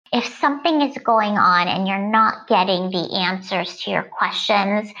If something is going on and you're not getting the answers to your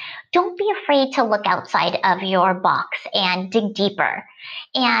questions, don't be afraid to look outside of your box and dig deeper.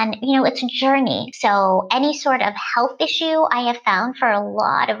 And, it's a journey. So any sort of health issue I have found for a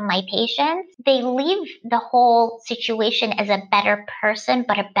lot of my patients, they leave the whole situation as a better person,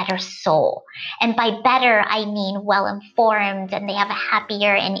 but a better soul. And by better, I mean well-informed, and they have a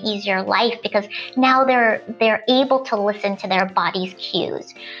happier and easier life because now they're able to listen to their body's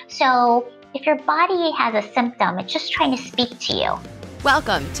cues. So if your body has a symptom, it's just trying to speak to you.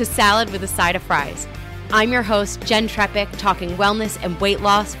 Welcome to Salad with a Side of Fries. I'm your host, Jen Trepic, talking wellness and weight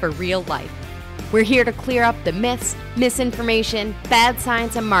loss for real life. We're here to clear up the myths, misinformation, bad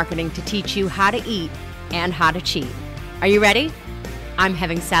science, and marketing to teach you how to eat and how to cheat. Are you ready? I'm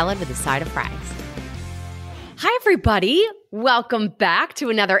having salad with a side of fries. Hi, everybody. Welcome back to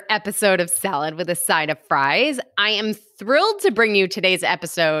another episode of Salad with a Side of Fries. I am thrilled to bring you today's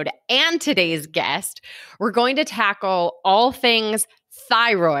episode and today's guest. We're going to tackle all things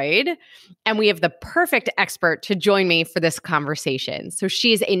thyroid, and we have the perfect expert to join me for this conversation. So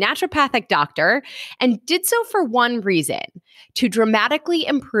she's a naturopathic doctor and did so for one reason: to dramatically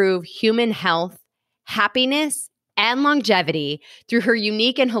improve human health, happiness, and longevity through her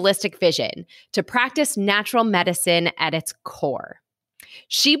unique and holistic vision to practice natural medicine at its core.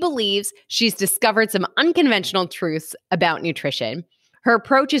 She believes she's discovered some unconventional truths about nutrition. Her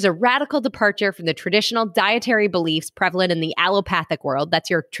approach is a radical departure from the traditional dietary beliefs prevalent in the allopathic world. That's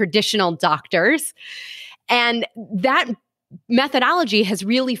your traditional doctors. And that methodology has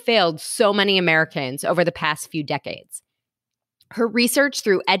really failed so many Americans over the past few decades. Her research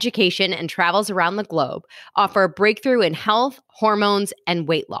through education and travels around the globe offer a breakthrough in health, hormones, and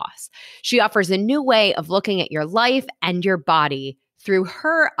weight loss. She offers a new way of looking at your life and your body through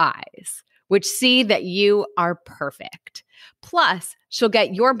her eyes, which see that you are perfect. Plus, she'll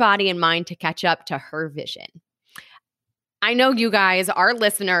get your body and mind to catch up to her vision. I know you guys, our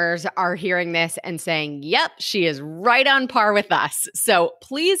listeners, are hearing this and saying, yep, she is right on par with us. So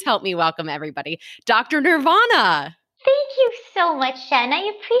please help me welcome everybody, Dr. Nirvana. Thank you so much, Jen.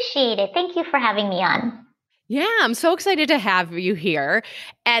 I appreciate it. Thank you for having me on. Yeah, I'm so excited to have you here.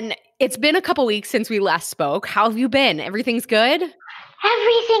 And it's been a couple weeks since we last spoke. How have you been? Everything's good?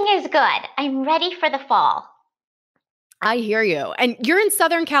 Everything is good. I'm ready for the fall. I hear you. And you're in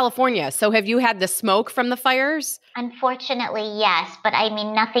Southern California, so have you had the smoke from the fires? Unfortunately, yes, but I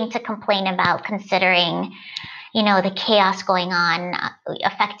mean, nothing to complain about considering, the chaos going on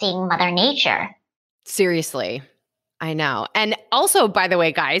affecting Mother Nature. Seriously. I know. And also, by the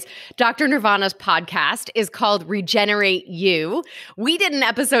way, guys, Dr. Nirvana's podcast is called Regenerate You. We did an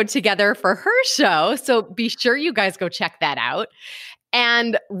episode together for her show, so be sure you guys go check that out.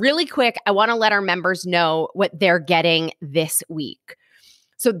 And really quick, I want to let our members know what they're getting this week.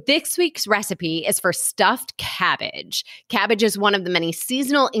 So this week's recipe is for stuffed cabbage. Cabbage is one of the many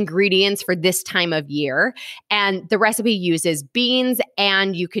seasonal ingredients for this time of year. And the recipe uses beans,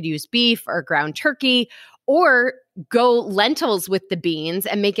 and you could use beef or ground turkey, or go lentils with the beans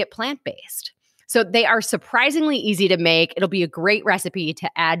and make it plant-based. So they are surprisingly easy to make. It'll be a great recipe to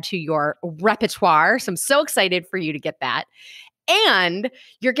add to your repertoire. So I'm so excited for you to get that. And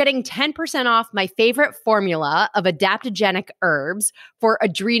you're getting 10% off my favorite formula of adaptogenic herbs for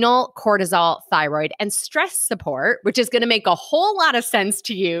adrenal, cortisol, thyroid, and stress support, which is going to make a whole lot of sense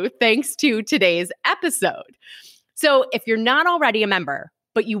to you thanks to today's episode. So if you're not already a member,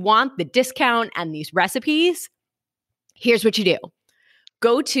 but you want the discount and these recipes, here's what you do.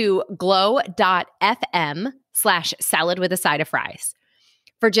 Go to glow.fm/salad with a side of fries.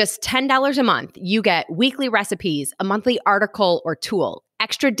 For just $10 a month, you get weekly recipes, a monthly article or tool,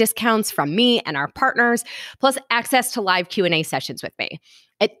 extra discounts from me and our partners, plus access to live Q&A sessions with me.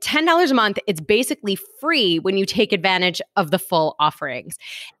 At $10 a month, it's basically free when you take advantage of the full offerings.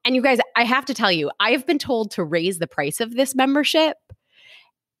 And you guys, I have to tell you, I have been told to raise the price of this membership,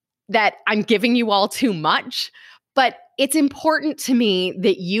 that I'm giving you all too much. But it's important to me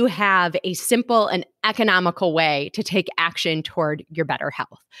that you have a simple and economical way to take action toward your better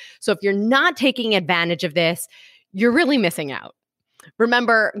health. So if you're not taking advantage of this, you're really missing out.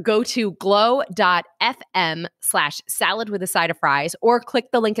 Remember, go to glow.fm/salad with a side of fries or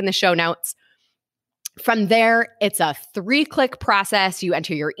click the link in the show notes. From there, it's a 3-click process. You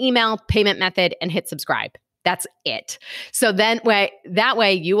enter your email, payment method, and hit subscribe. That's it. So that way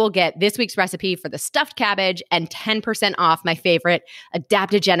you will get this week's recipe for the stuffed cabbage and 10% off my favorite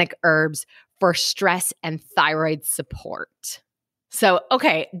adaptogenic herbs for stress and thyroid support. So,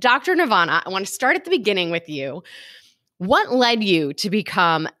 okay, Dr. Nirvana, I want to start at the beginning with you. What led you to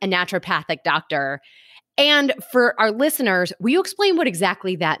become a naturopathic doctor? And for our listeners, will you explain what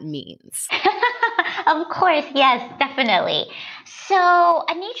exactly that means? Of course, yes, definitely. So,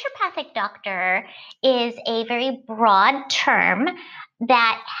 a naturopathic doctor is a very broad term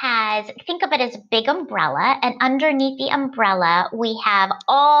that has, think of it as a big umbrella, and underneath the umbrella, we have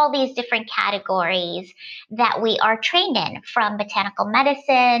all these different categories that we are trained in, from botanical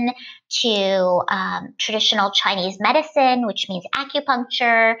medicine to traditional Chinese medicine, which means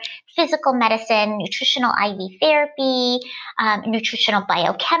acupuncture, physical medicine, nutritional IV therapy, nutritional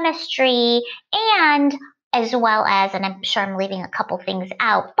biochemistry, and as well as, and I'm sure I'm leaving a couple things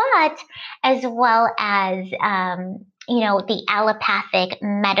out, but as well as, the allopathic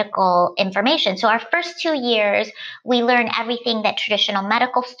medical information. So our first 2 years, we learn everything that traditional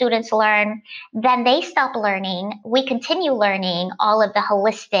medical students learn. Then they stop learning. We continue learning all of the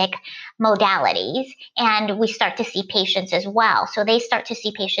holistic modalities, and we start to see patients as well. So they start to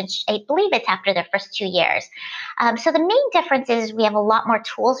see patients, I believe it's after their first 2 years. So the main difference is we have a lot more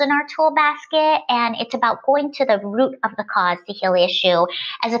tools in our tool basket, and it's about going to the root of the cause to heal the issue,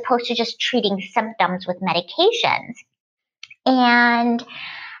 as opposed to just treating symptoms with medications. And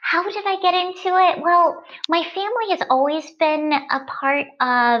how did I get into it? Well, my family has always been a part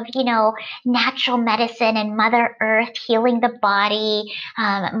of, natural medicine and Mother Earth, healing the body.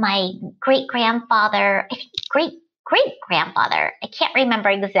 My great-grandfather, I think great-grandfather, I can't remember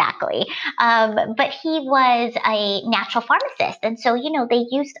exactly, but he was a natural pharmacist. And so, they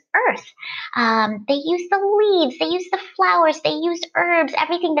used earth. They used the leaves, they used the flowers, they used herbs,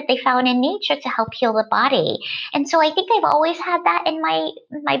 everything that they found in nature to help heal the body. And so I think I've always had that in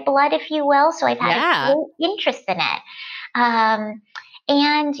my blood, if you will. So I've had a great interest in it.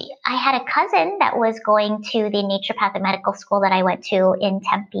 And I had a cousin that was going to the naturopathic medical school that I went to in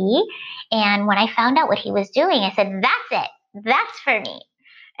Tempe. And when I found out what he was doing, I said, that's it. That's for me.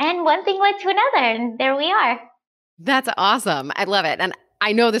 And one thing led to another, and there we are. That's awesome. I love it. And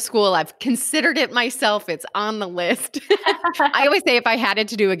I know the school. I've considered it myself. It's on the list. I always say if I had it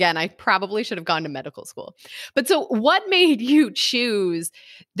to do again, I probably should have gone to medical school. But so what made you choose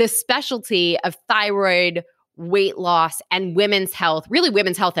the specialty of thyroid, weight loss, and women's health? Really,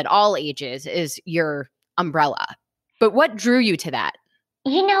 women's health at all ages is your umbrella. But what drew you to that?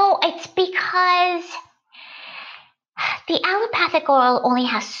 It's because the allopathic world only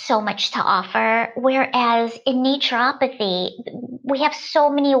has so much to offer, whereas in naturopathy, we have so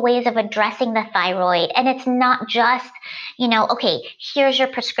many ways of addressing the thyroid. And it's not just, okay, here's your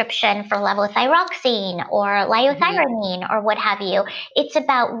prescription for levothyroxine or liothyronine or what have you. It's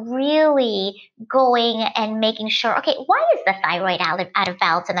about really going and making sure, okay, why is the thyroid out of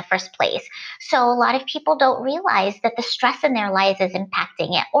balance in the first place? So a lot of people don't realize that the stress in their lives is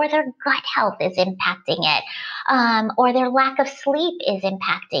impacting it, or their gut health is impacting it, or their lack of sleep is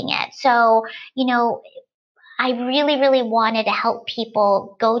impacting it. So, I really, really wanted to help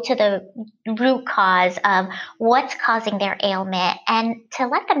people go to the root cause of what's causing their ailment, and to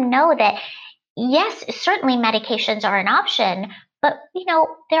let them know that, yes, certainly medications are an option, but,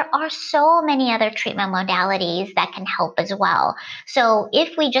 there are so many other treatment modalities that can help as well. So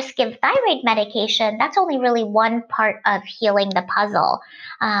if we just give thyroid medication, that's only really one part of healing the puzzle.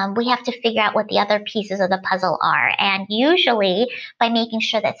 We have to figure out what the other pieces of the puzzle are. And usually by making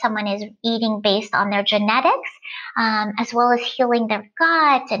sure that someone is eating based on their genetics, as well as healing their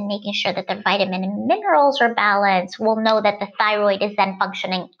gut and making sure that their vitamin and minerals are balanced, we'll know that the thyroid is then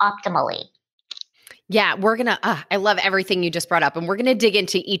functioning optimally. Yeah, we're going to, I love everything you just brought up, and we're going to dig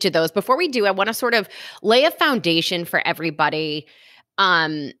into each of those. Before we do, I want to sort of lay a foundation for everybody,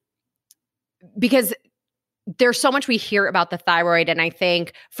 because there's so much we hear about the thyroid. And I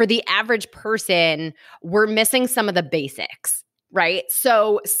think for the average person, we're missing some of the basics, right?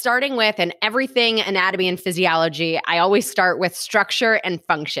 So starting with, and everything anatomy and physiology, I always start with structure and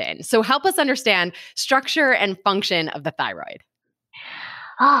function. So help us understand structure and function of the thyroid.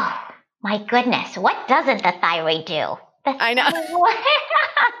 Oh, my goodness. What doesn't the thyroid do? I know.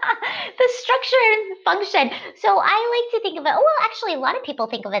 The structure and function. So I like to think of it, well, actually, a lot of people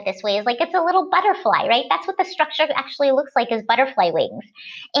think of it this way, is like it's a little butterfly, right? That's what the structure actually looks like, is butterfly wings.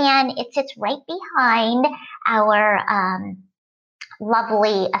 And it sits right behind our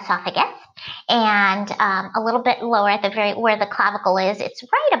lovely esophagus, and a little bit lower at the very, where the clavicle is, it's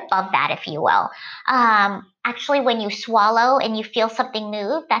right above that, if you will. Actually, when you swallow and you feel something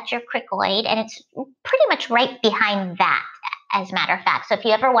move, that's your cricoid, and it's pretty much right behind that, as a matter of fact. So if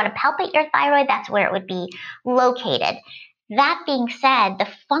you ever want to palpate your thyroid, that's where it would be located. That being said, the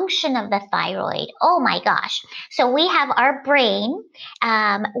function of the thyroid, oh my gosh. So we have our brain,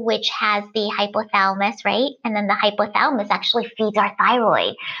 which has the hypothalamus, right? And then the hypothalamus actually feeds our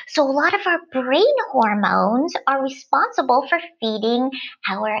thyroid. So a lot of our brain hormones are responsible for feeding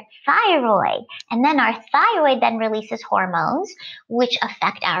our thyroid. And then our thyroid then releases hormones, which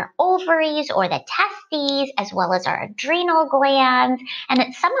affect our ovaries or the testes, as well as our adrenal glands. And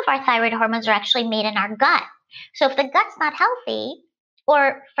that some of our thyroid hormones are actually made in our gut. So if the gut's not healthy,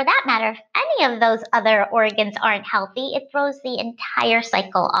 or for that matter, if any of those other organs aren't healthy, it throws the entire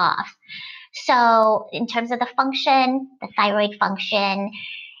cycle off. So in terms of the function, the thyroid function,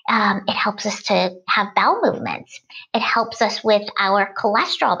 it helps us to have bowel movements. It helps us with our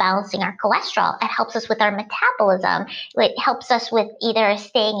cholesterol, balancing our cholesterol. It helps us with our metabolism. It helps us with either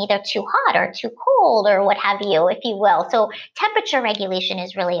staying either too hot or too cold or what have you, if you will. So temperature regulation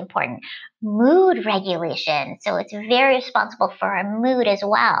is really important. Mood regulation. So it's very responsible for our mood as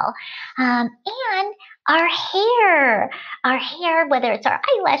well. And our hair, whether it's our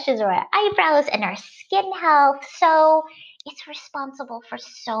eyelashes or our eyebrows and our skin health. So it's responsible for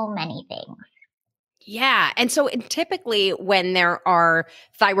so many things. Yeah. And so typically when there are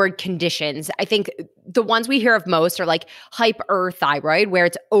thyroid conditions, I think the ones we hear of most are like hyperthyroid, where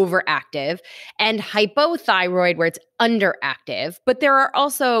it's overactive, and hypothyroid, where it's underactive. But there are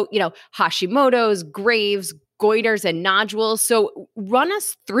also, Hashimoto's, Graves, goiters, and nodules. So run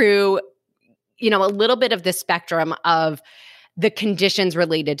us through, a little bit of the spectrum of the conditions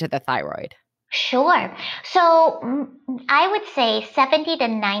related to the thyroid. Sure. So I would say 70 to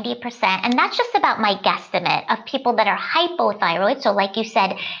 90%, and that's just about my guesstimate of people that are hypothyroid. So like you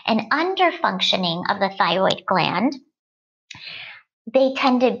said, an underfunctioning of the thyroid gland. They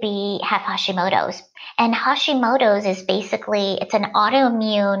tend to have Hashimoto's. And Hashimoto's is basically, it's an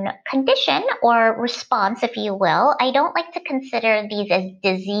autoimmune condition or response, if you will. I don't like to consider these as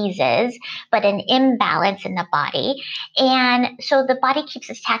diseases, but an imbalance in the body. And so the body keeps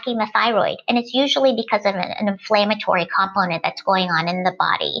attacking the thyroid, and it's usually because of an inflammatory component that's going on in the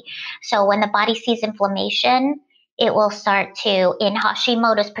body. So when the body sees inflammation, it will start to, in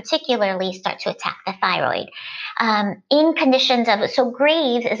Hashimoto's particularly, start to attack the thyroid. In conditions so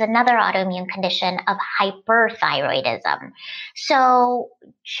Graves is another autoimmune condition of hyperthyroidism. So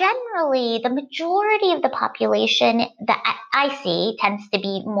generally, the majority of the population that I see tends to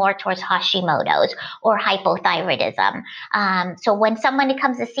be more towards Hashimoto's or hypothyroidism. So when someone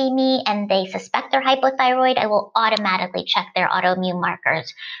comes to see me and they suspect they're hypothyroid, I will automatically check their autoimmune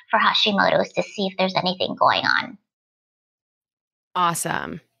markers for Hashimoto's to see if there's anything going on.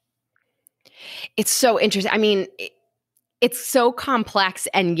 Awesome. It's so interesting. I mean, it's so complex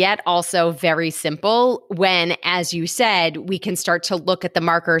and yet also very simple when, as you said, we can start to look at the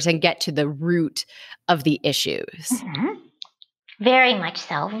markers and get to the root of the issues. Mm-hmm. Very much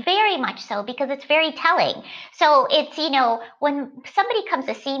so, because it's very telling. So it's, when somebody comes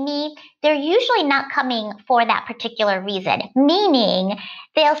to see me, they're usually not coming for that particular reason, meaning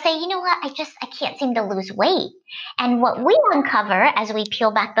they'll say, you know what, I can't seem to lose weight. And what we uncover as we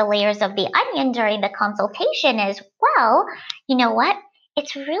peel back the layers of the onion during the consultation is, well, you know what?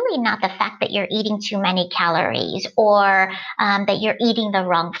 It's really not the fact that you're eating too many calories or that you're eating the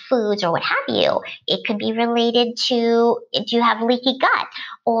wrong foods or what have you. It could be related to, do you have leaky gut?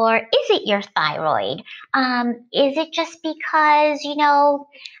 Or is it your thyroid? Is it just because,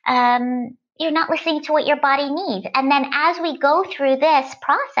 you're not listening to what your body needs? And then as we go through this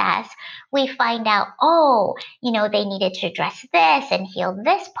process, we find out, they needed to address this and heal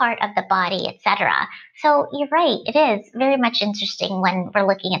this part of the body, etc. So you're right. It is very much interesting when we're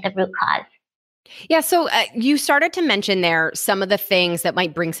looking at the root cause. Yeah. So you started to mention there some of the things that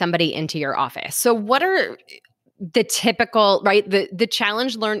might bring somebody into your office. So what are the typical, right? The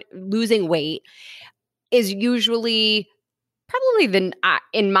challenge losing weight is usually probably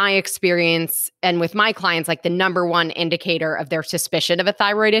in my experience and with my clients, like the number one indicator of their suspicion of a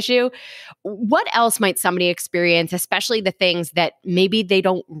thyroid issue. What else might somebody experience, especially the things that maybe they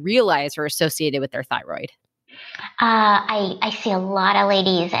don't realize are associated with their thyroid? I see a lot of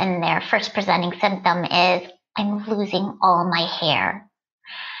ladies and their first presenting symptom is, I'm losing all my hair.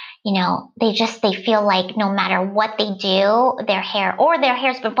 They feel like no matter what they do, their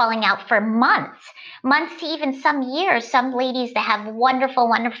hair's been falling out for months to even some years. Some ladies that have wonderful,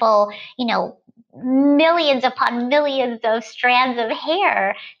 millions upon millions of strands of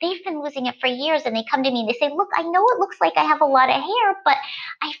hair, they've been losing it for years, and they come to me and they say, look, I know it looks like I have a lot of hair, but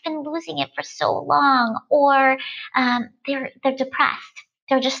I've been losing it for so long. Or they're depressed.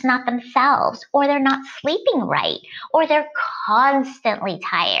 They're just not themselves, or they're not sleeping right, or they're constantly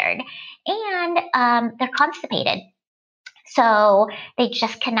tired, and they're constipated. So they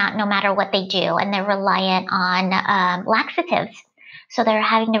just cannot, no matter what they do, and they're reliant on laxatives. So they're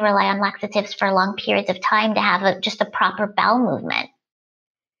having to rely on laxatives for long periods of time to have just a proper bowel movement.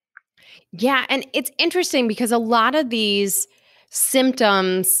 Yeah, and it's interesting because a lot of these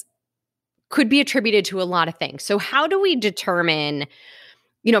symptoms could be attributed to a lot of things. So how do we determine,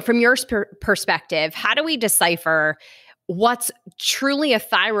 from your perspective, how do we decipher what's truly a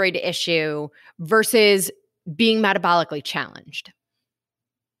thyroid issue versus being metabolically challenged?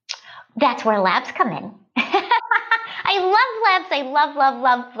 That's where labs come in. I love labs. I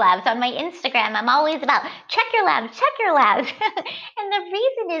love labs. On my Instagram, I'm always about check your labs, check your labs. And the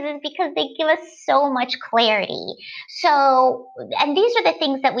reason is because they give us so much clarity. So, and these are the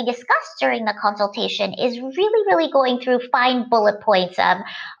things that we discussed during the consultation, is really going through fine bullet points of,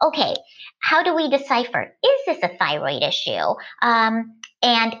 okay, how do we decipher? Is this a thyroid issue?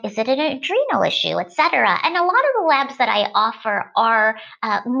 And is it an adrenal issue, etc.? And a lot of the labs that I offer are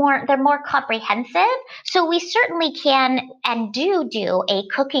they're more comprehensive. So we certainly can and do a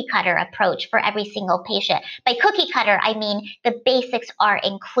cookie cutter approach for every single patient. By cookie cutter, I mean the basics are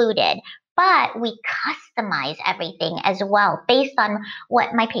included, but we customize everything as well based on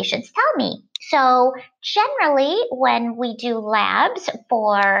what my patients tell me. So generally, when we do labs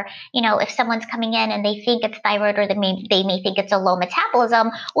for, if someone's coming in and they think it's thyroid, or they may think it's a low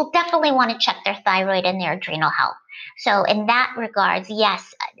metabolism, we'll definitely want to check their thyroid and their adrenal health. So in that regards,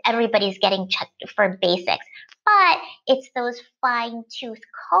 yes, everybody's getting checked for basics. But it's those fine-tooth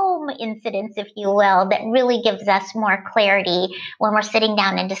comb incidents, if you will, that really gives us more clarity when we're sitting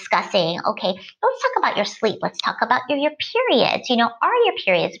down and discussing, okay, let's talk about your sleep. Let's talk about your periods. Are your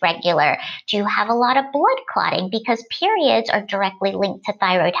periods regular? Do you have a lot of blood clotting? Because periods are directly linked to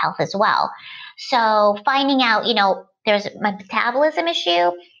thyroid health as well. So finding out, there's a metabolism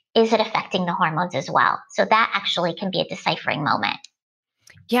issue. Is it affecting the hormones as well? So that actually can be a deciphering moment.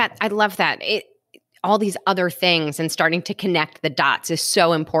 Yeah, I love that. All these other things and starting to connect the dots is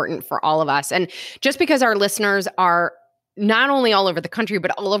so important for all of us. And just because our listeners are not only all over the country, but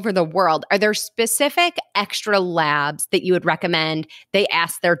all over the world, are there specific extra labs that you would recommend they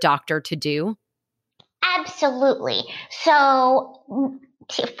ask their doctor to do? Very. So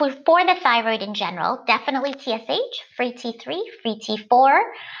for the thyroid in general, definitely TSH, free T3, free T4.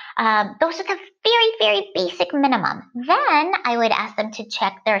 Those are the very basic minimum. Then I would ask them to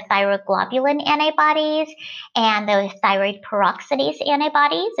check their thyroid globulin antibodies and the thyroid peroxidase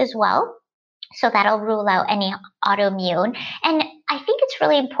antibodies as well. So that'll rule out any autoimmune. And I think it's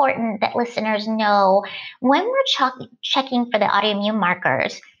really important that listeners know when we're checking for the autoimmune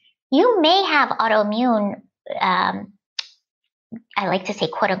markers, you may have autoimmune, I like to say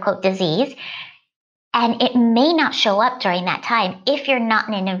quote unquote disease, and it may not show up during that time if you're not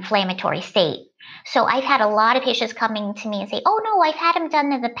in an inflammatory state. So I've had a lot of patients coming to me and say, oh no, I've had them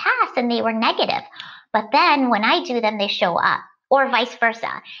done in the past and they were negative. But then when I do them, they show up, or vice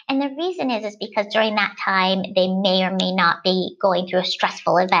versa. And the reason is because during that time, they may or may not be going through a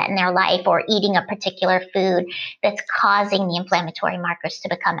stressful event in their life or eating a particular food that's causing the inflammatory markers to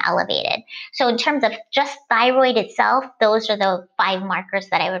become elevated. So in terms of just thyroid itself, those are the 5 markers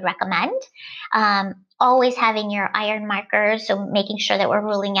that I would recommend. Always having your iron markers, so making sure that we're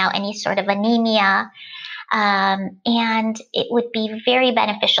ruling out any sort of anemia. And it would be very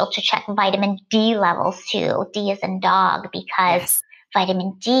beneficial to check vitamin D levels too. D as in dog, because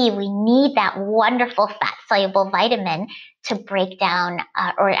vitamin D, we need that wonderful fat-soluble vitamin to break down,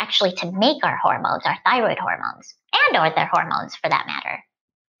 or actually to make our hormones, our thyroid hormones, and or their hormones for that matter.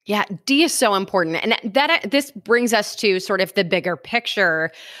 Yeah, D is so important. And this brings us to sort of the bigger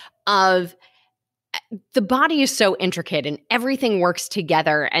picture of the body is so intricate and everything works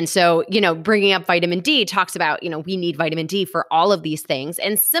together. And so, bringing up vitamin D talks about, we need vitamin D for all of these things.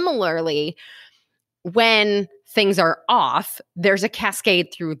 And similarly, when things are off, there's a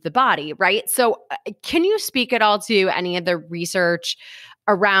cascade through the body, right? So can you speak at all to any of the research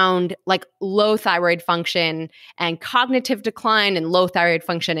around like low thyroid function and cognitive decline and low thyroid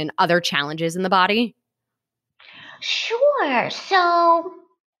function and other challenges in the body? Sure. So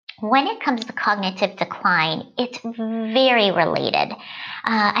when it comes to cognitive decline, it's very related.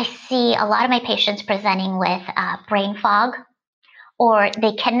 I see a lot of my patients presenting with brain fog, or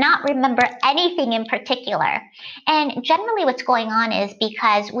they cannot remember anything in particular. And generally what's going on is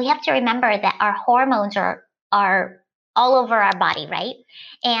because we have to remember that our hormones are all over our body, right?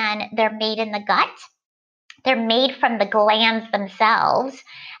 And they're made in the gut. They're made from the glands themselves,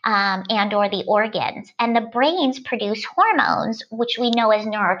 and or the organs. And the brains produce hormones, which we know as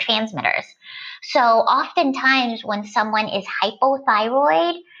neurotransmitters. So oftentimes when someone is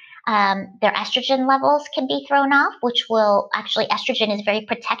hypothyroid, Their estrogen levels can be thrown off, which will actually, estrogen is very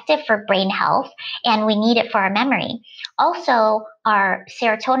protective for brain health, and we need it for our memory. Also, our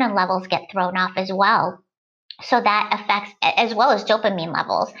serotonin levels get thrown off as well. So that affects, as well as dopamine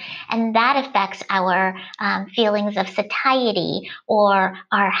levels, and that affects our feelings of satiety or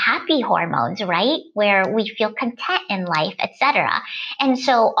our happy hormones, right? Where we feel content in life, etc. And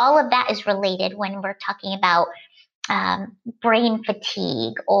so all of that is related when we're talking about brain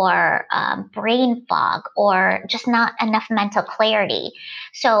fatigue or brain fog or just not enough mental clarity.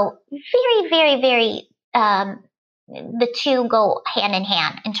 So very, very, very, the two go hand in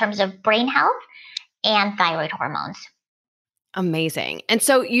hand in terms of brain health and thyroid hormones. Amazing. And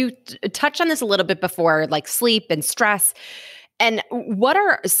so you touched on this a little bit before, like sleep and stress. And what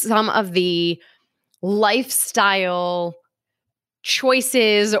are some of the lifestyle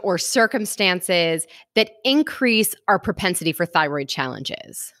choices or circumstances that increase our propensity for thyroid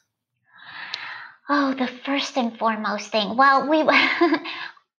challenges? Oh, the first and foremost thing. Well,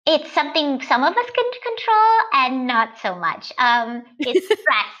 it's something some of us can control and not so much. It's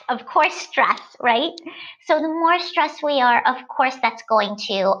stress, of course, stress, right? So the more stressed we are, of course, that's going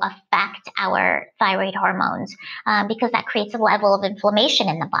to affect our thyroid hormones because that creates a level of inflammation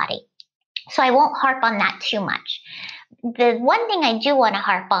in the body. So I won't harp on that too much. The one thing I do want to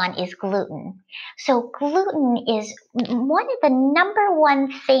harp on is gluten. So gluten is one of the number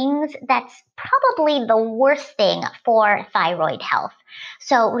one things that's probably the worst thing for thyroid health.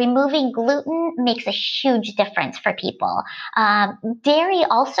 So removing gluten makes a huge difference for people. Dairy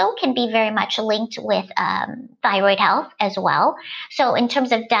also can be very much linked with thyroid health as well. So in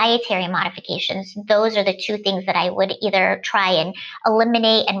terms of dietary modifications, those are the two things that I would either try and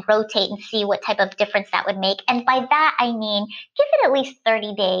eliminate and rotate and see what type of difference that would make. And by that, I mean, give it at least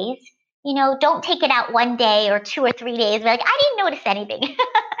 30 days. You know, don't take it out one day or 2 or 3 days. Be like, I didn't notice anything.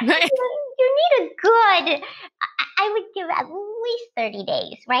 Right. You need a good, I would give at least 30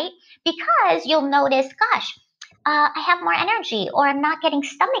 days, right? Because you'll notice, gosh, I have more energy, or I'm not getting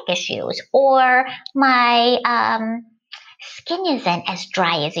stomach issues, or my skin isn't as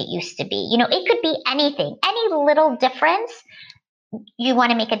dry as it used to be. You know, it could be anything, any little difference. You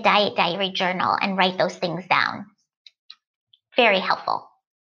want to make a diet diary journal and write those things down. Very helpful.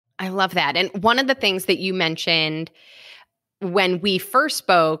 I love that. And one of the things that you mentioned when we first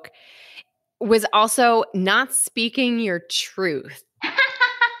spoke was also not speaking your truth.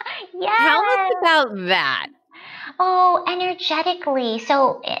 Yeah. Tell us about that. Oh, energetically.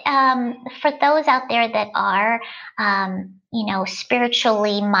 So, for those out there that are,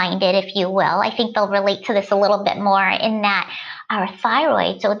 spiritually minded, if you will, I think they'll relate to this a little bit more in that our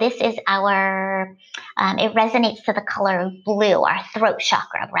thyroid. So this is it resonates to the color of blue, our throat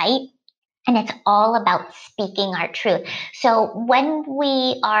chakra, right? And it's all about speaking our truth. So when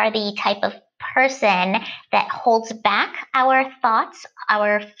we are the type of person that holds back our thoughts,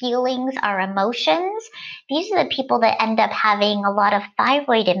 our feelings, our emotions, these are the people that end up having a lot of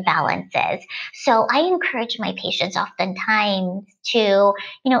thyroid imbalances. So I encourage my patients oftentimes to,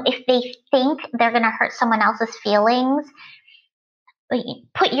 if they think they're going to hurt someone else's feelings,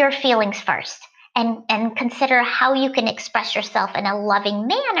 put your feelings first and consider how you can express yourself in a loving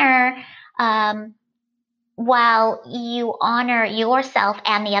manner while you honor yourself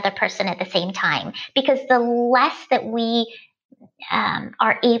and the other person at the same time. Because the less that we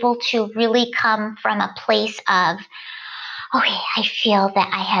are able to really come from a place of, okay, I feel that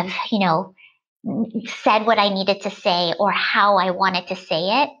I have, said what I needed to say or how I wanted to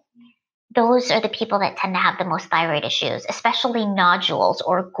say it, those are the people that tend to have the most thyroid issues, especially nodules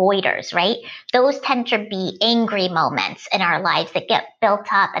or goiters, right? Those tend to be angry moments in our lives that get built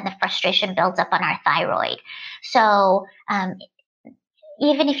up and the frustration builds up on our thyroid. So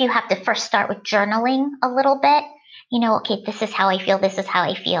even if you have to first start with journaling a little bit, okay, this is how I feel, this is how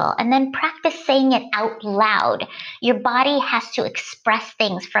I feel. And then practice saying it out loud. Your body has to express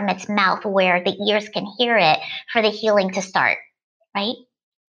things from its mouth where the ears can hear it for the healing to start, right?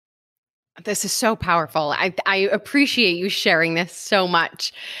 This is so powerful. I appreciate you sharing this so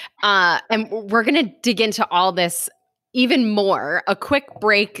much. And we're going to dig into all this even more. A quick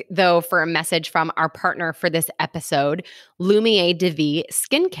break, though, for a message from our partner for this episode, Lumiere de Vie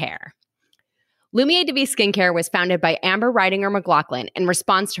Skincare. Lumiere de Vie Skincare was founded by Amber Ridinger McLaughlin in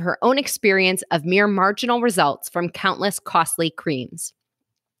response to her own experience of mere marginal results from countless costly creams.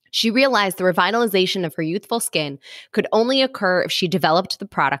 She realized the revitalization of her youthful skin could only occur if she developed the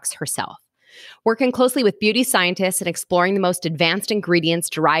products herself. Working closely with beauty scientists and exploring the most advanced ingredients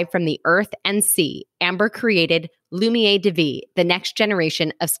derived from the earth and sea, Amber created Lumiere de Vie, the next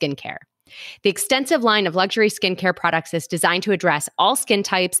generation of skincare. The extensive line of luxury skincare products is designed to address all skin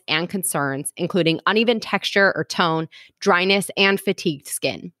types and concerns, including uneven texture or tone, dryness, and fatigued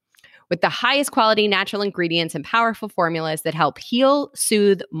skin. With the highest quality natural ingredients and powerful formulas that help heal,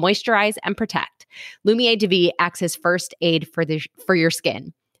 soothe, moisturize, and protect, Lumiere de Vie acts as first aid for your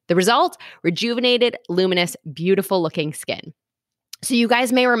skin. The result? Rejuvenated, luminous, beautiful-looking skin. So you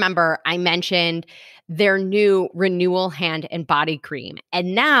guys may remember I mentioned their new Renewal Hand and Body Cream.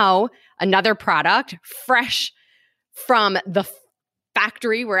 And now another product, fresh from the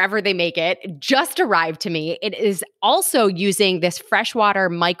factory, wherever they make it, just arrived to me. It is also using this freshwater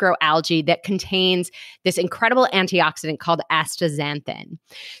microalgae that contains this incredible antioxidant called astaxanthin.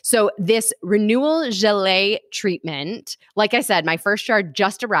 So this Renewal Gelée treatment, like I said, my first jar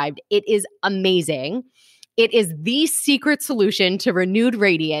just arrived. It is amazing. It is the secret solution to renewed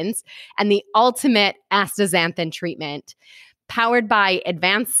radiance and the ultimate astaxanthin treatment. Powered by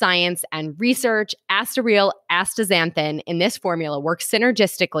advanced science and research, Astareal astaxanthin in this formula works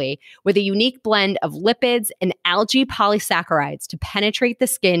synergistically with a unique blend of lipids and algae polysaccharides to penetrate the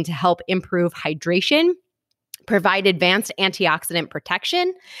skin to help improve hydration, provide advanced antioxidant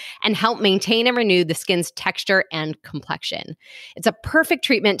protection, and help maintain and renew the skin's texture and complexion. It's a perfect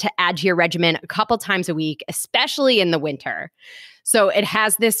treatment to add to your regimen a couple times a week, especially in the winter. So it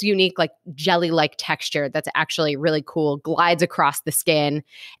has this unique like jelly-like texture that's actually really cool, glides across the skin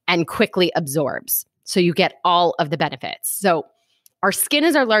and quickly absorbs. So you get all of the benefits. So our skin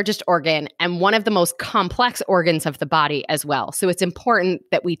is our largest organ and one of the most complex organs of the body as well. So it's important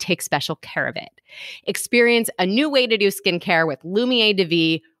that we take special care of it. Experience a new way to do skincare with Lumiere de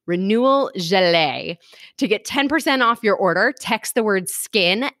Vie Renewal Gelée. To get 10% off your order, text the word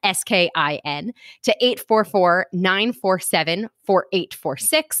SKIN, S-K-I-N, to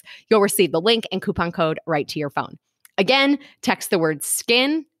 844-947-4846. You'll receive the link and coupon code right to your phone. Again, text the word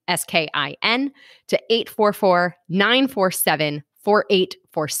SKIN, S-K-I-N, to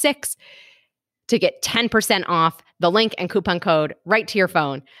 844-947-4846 to get 10% off, the link and coupon code right to your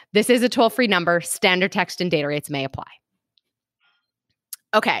phone. This is a toll-free number. Standard text and data rates may apply.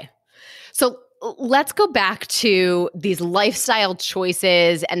 Okay, so let's go back to these lifestyle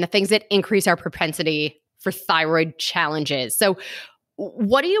choices and the things that increase our propensity for thyroid challenges. So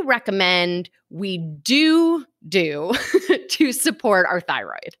what do you recommend we do to support our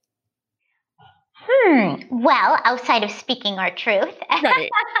thyroid? Well, outside of speaking our truth, Right.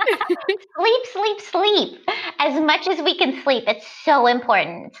 sleep. As much as we can sleep, it's so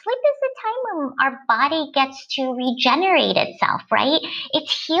important. Sleep is the time when our body gets to regenerate itself, right?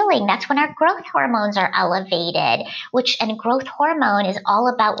 It's healing. That's when our growth hormones are elevated, and growth hormone is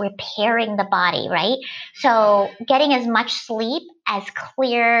all about repairing the body, right? So getting as much sleep as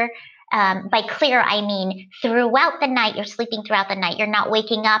clear. By clear, I mean throughout the night, you're sleeping throughout the night. You're not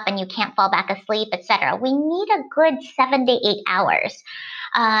waking up and you can't fall back asleep, etc. We need a good 7 to 8 hours.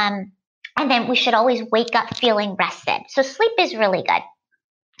 And then we should always wake up feeling rested. So sleep is really good.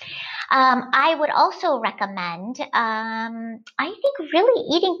 I would also recommend, I think,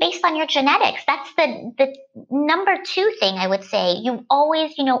 really eating based on your genetics. That's the number 2 thing I would say. You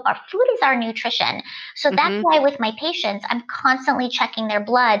always, our food is our nutrition. So that's why with my patients, I'm constantly checking their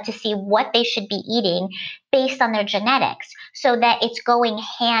blood to see what they should be eating based on their genetics so that it's going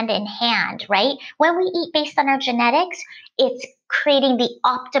hand in hand, right? When we eat based on our genetics, it's creating the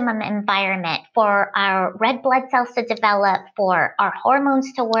optimum environment for our red blood cells to develop, for our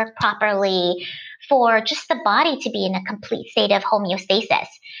hormones to work properly, for just the body to be in a complete state of homeostasis.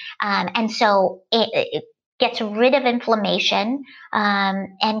 And so it gets rid of inflammation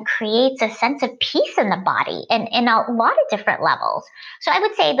and creates a sense of peace in the body and in a lot of different levels. So I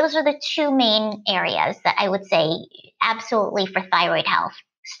would say those are the 2 main areas that I would say absolutely for thyroid health.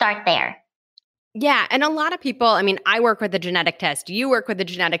 Start there. Yeah. And a lot of people, I work with a genetic test, you work with a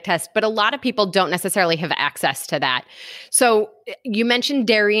genetic test, but a lot of people don't necessarily have access to that. So you mentioned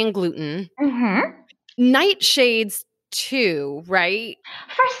dairy and gluten. Nightshades too, right?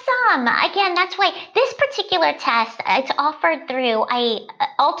 For some, again, that's why this particular test, it's offered through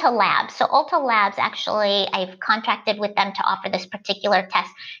Ulta Labs. So Ulta Labs, actually, I've contracted with them to offer this particular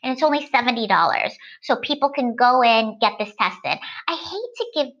test, and it's only $70. So people can go in, get this tested. I hate to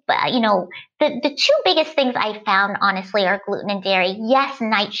give, the two biggest things I found, honestly, are gluten and dairy. Yes,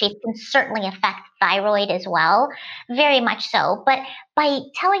 nightshades can certainly affect thyroid as well, very much so. But by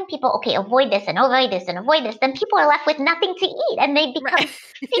telling people, okay, avoid this and avoid this and avoid this, then people are left with nothing to eat and they become Right.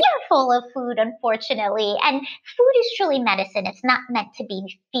 fearful of food, unfortunately. And food is truly medicine. It's not meant to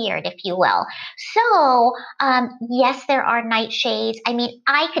be feared, if you will. So, yes, there are nightshades. I mean,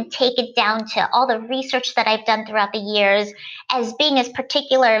 I could take it down to all the research that I've done throughout the years as being as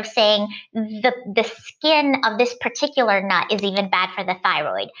particular of saying the skin of this particular nut is even bad for the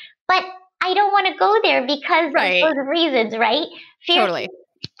thyroid. But I don't want to go there because of Right. those reasons, right? Fear, Totally.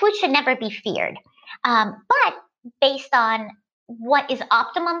 food should never be feared. But based on what is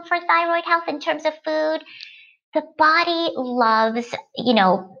optimum for thyroid health in terms of food, the body loves,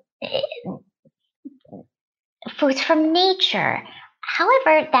 foods from nature.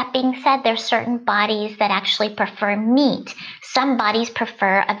 However, that being said, there's certain bodies that actually prefer meat. Some bodies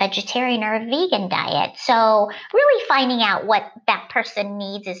prefer a vegetarian or a vegan diet. So really finding out what that person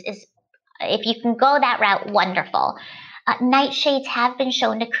needs is if you can go that route, wonderful. Nightshades have been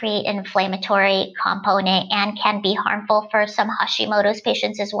shown to create an inflammatory component and can be harmful for some Hashimoto's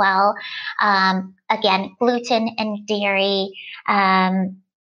patients as well. Again, gluten and dairy.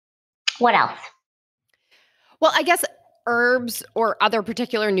 What else? Well, I guess herbs or other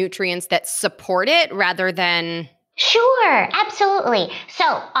particular nutrients that support it rather than. Sure, absolutely. So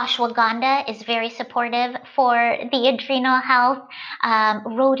ashwagandha is very supportive for the adrenal health.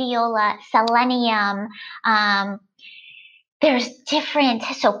 Rhodiola, selenium. There's different,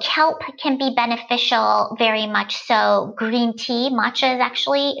 so kelp can be beneficial, very much so. Green tea, matcha has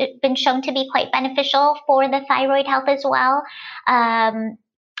actually been shown to be quite beneficial for the thyroid health as well.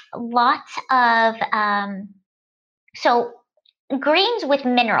 Lots of, so greens with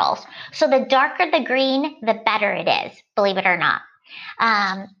minerals. So the darker the green, the better it is, believe it or not.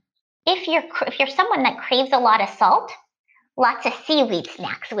 If you're someone that craves a lot of salt, lots of seaweed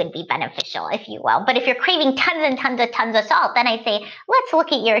snacks would be beneficial, if you will. But if you're craving tons of salt, then I say, let's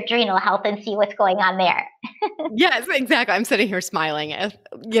look at your adrenal health and see what's going on there. Yes, exactly. I'm sitting here smiling. It's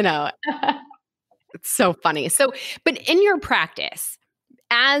so funny. So, but in your practice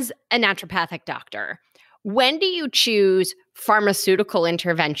as a naturopathic doctor, when do you choose pharmaceutical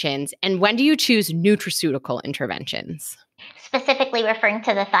interventions and when do you choose nutraceutical interventions? Specifically referring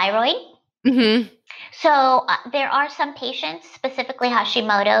to the thyroid. Mm-hmm. So there are some patients, specifically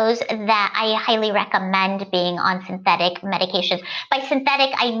Hashimoto's, that I highly recommend being on synthetic medications. By synthetic,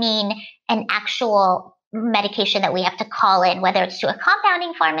 I mean an actual medication that we have to call in, whether it's to a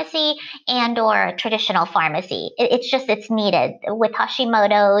compounding pharmacy and or a traditional pharmacy. It's needed. With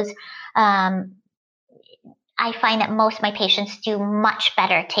Hashimoto's, I find that most of my patients do much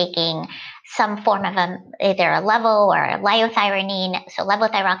better taking some form of either a levo or a liothyronine, so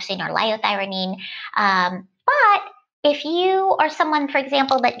levothyroxine or liothyronine. But if you are someone, for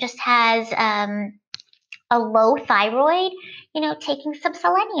example, that just has a low thyroid, taking some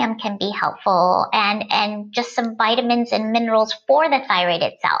selenium can be helpful, and just some vitamins and minerals for the thyroid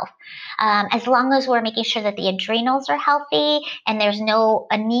itself. As long as we're making sure that the adrenals are healthy and there's no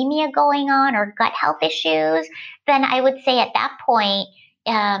anemia going on or gut health issues, then I would say at that point,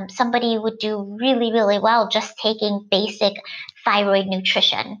 somebody would do really, really well just taking basic thyroid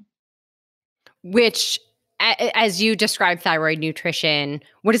nutrition. Which, as you describe thyroid nutrition,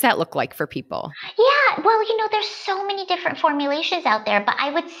 what does that look like for people? Yeah, well, there's so many different formulations out there, but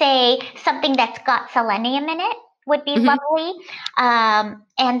I would say something that's got selenium in it would be Mm-hmm. lovely,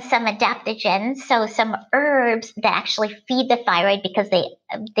 and some adaptogens, so some herbs that actually feed the thyroid because they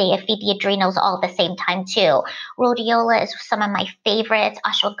feed the adrenals all at the same time too. Rhodiola is some of my favorites.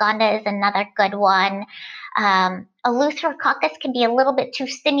 Ashwagandha is another good one. Eleutherococcus can be a little bit too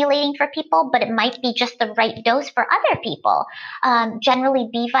stimulating for people, but it might be just the right dose for other people. Generally,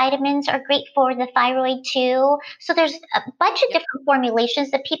 B vitamins are great for the thyroid too. So there's a bunch of different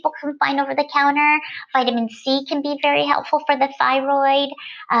formulations that people can find over the counter. Vitamin C can be very helpful for the thyroid,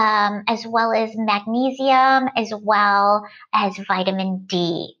 as well as magnesium, as well as vitamin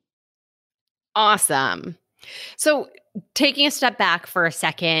D. Awesome. So taking a step back for a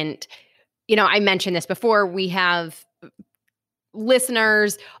second, I mentioned this before, we have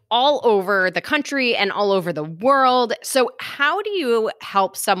listeners all over the country and all over the world. So how do you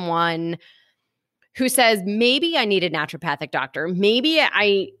help someone who says, maybe I need a naturopathic doctor, maybe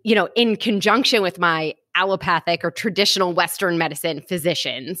I, in conjunction with my allopathic or traditional Western medicine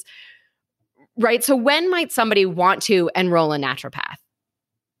physicians, right? So when might somebody want to enroll a naturopath?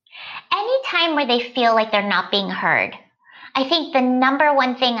 Anytime where they feel like they're not being heard. I think the number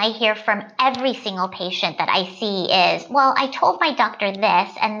one thing I hear from every single patient that I see is, well, I told my doctor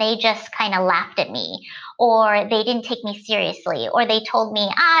this and they just kind of laughed at me, or they didn't take me seriously, or they told me,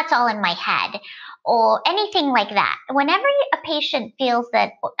 it's all in my head, or anything like that. Whenever a patient feels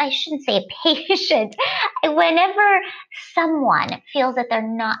that, I shouldn't say a patient, whenever someone feels that they're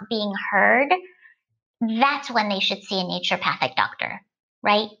not being heard, that's when they should see a naturopathic doctor,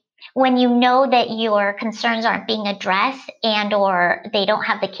 right? When you know that your concerns aren't being addressed and or they don't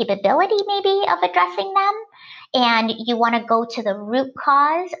have the capability maybe of addressing them, and you want to go to the root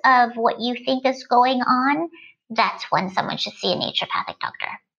cause of what you think is going on, that's when someone should see a naturopathic doctor.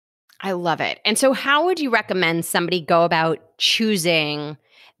 I love it. And so how would you recommend somebody go about choosing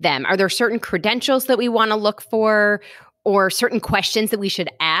them? Are there certain credentials that we want to look for or certain questions that we should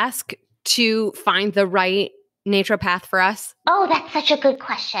ask to find the right naturopath for us? Oh, that's such a good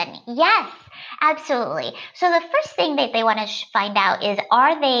question. Yes, absolutely. So the first thing that they want to find out is,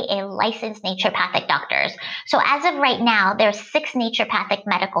 are they a licensed naturopathic doctors? So as of right now, there's 6 naturopathic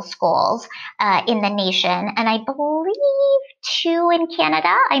medical schools in the nation, and I believe 2 in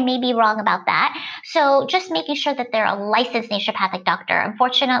Canada. I may be wrong about that. So just making sure that they're a licensed naturopathic doctor.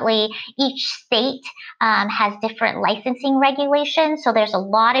 Unfortunately, each state has different licensing regulations. So there's a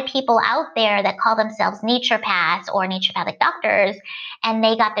lot of people out there that call themselves naturopaths or naturopathic doctors, and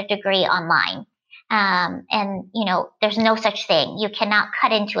they got their degree online. And, there's no such thing. You cannot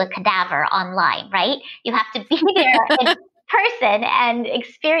cut into a cadaver online, right? You have to be there in person and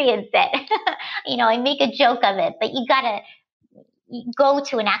experience it. I make a joke of it, but you got to go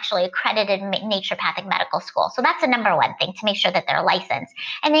to an actually accredited naturopathic medical school. So that's the number one thing, to make sure that they're licensed.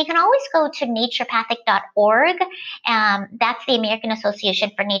 And they can always go to naturopathic.org. That's the American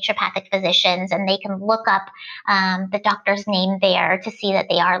Association for Naturopathic Physicians, and they can look up the doctor's name there to see that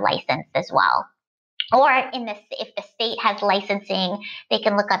they are licensed as well. Or if the state has licensing, they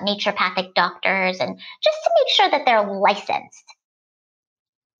can look up naturopathic doctors, and just to make sure that they're licensed.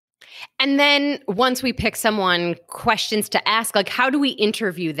 And then once we pick someone, questions to ask, like how do we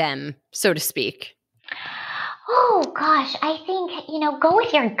interview them, so to speak? Oh gosh, I think, go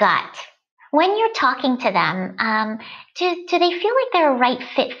with your gut. When you're talking to them, do they feel like they're a right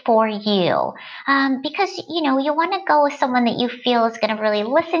fit for you? Because, you want to go with someone that you feel is going to really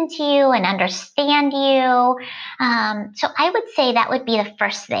listen to you and understand you. So I would say that would be the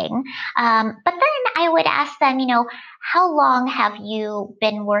first thing. But then I would ask them, how long have you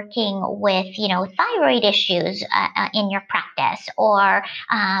been working with, thyroid issues in your practice? Or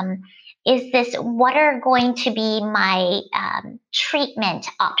what are going to be my treatment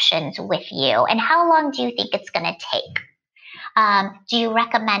options with you? And how long do you think it's going to take? Do you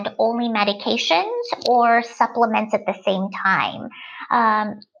recommend only medications or supplements at the same time?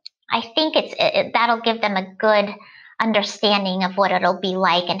 I think that'll give them a good understanding of what it'll be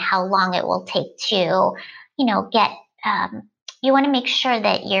like and how long it will take to, get, you want to make sure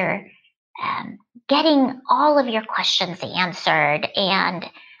that you're getting all of your questions answered. And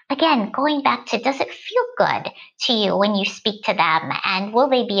again, going back to, does it feel good to you when you speak to them, and will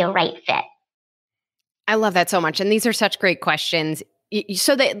they be a right fit? I love that so much. And these are such great questions.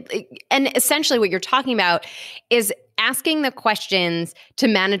 And essentially what you're talking about is asking the questions to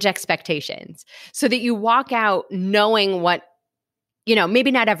manage expectations so that you walk out knowing what,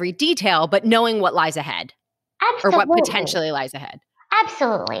 maybe not every detail, but knowing what lies ahead. Absolutely. Or what potentially lies ahead.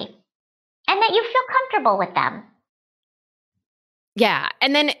 Absolutely. And that you feel comfortable with them. Yeah.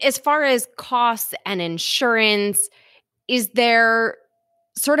 And then as far as costs and insurance, is there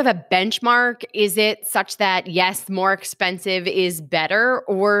sort of a benchmark? Is it such that, yes, more expensive is better,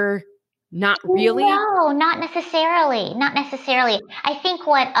 or not really? No, not necessarily. Not necessarily. I think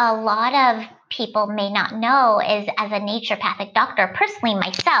what a lot of people may not know is, as a naturopathic doctor, personally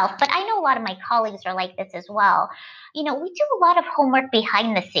myself, but I know a lot of my colleagues are like this as well. We do a lot of homework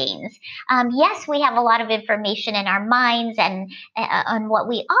behind the scenes. Yes, we have a lot of information in our minds and on what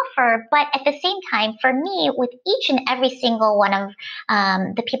we offer, but at the same time, for me, with each and every single one of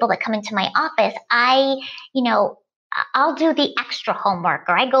the people that come into my office, I'll do the extra homework,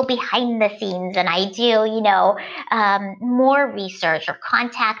 or I go behind the scenes and I do, more research, or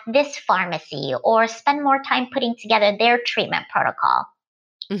contact this pharmacy, or spend more time putting together their treatment protocol.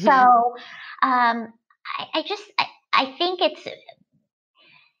 Mm-hmm. So I think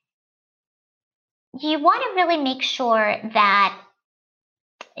you want to really make sure that,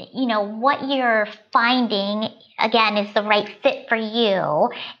 what you're finding, again, is the right fit for you.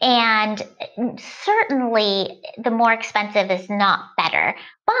 And certainly the more expensive is not better.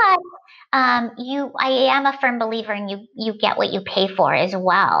 But I am a firm believer in you get what you pay for as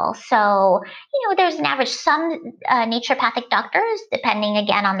well. So, there's an average. Some naturopathic doctors, depending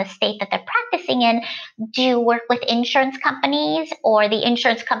again on the state that they're practicing in, do work with insurance companies, or the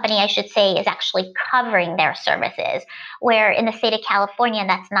insurance company, I should say, is actually covering their services, where in the state of California,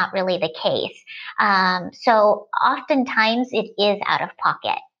 that's not really the case. So oftentimes it is out of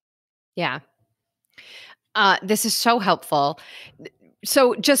pocket. Yeah. This is so helpful.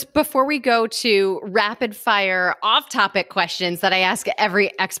 So just before we go to rapid fire off topic questions that I ask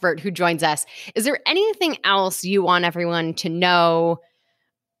every expert who joins us, is there anything else you want everyone to know,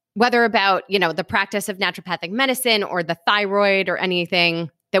 whether about, the practice of naturopathic medicine or the thyroid or anything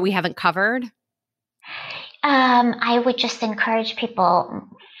that we haven't covered? I would just encourage people,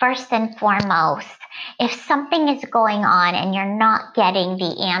 first and foremost, if something is going on and you're not getting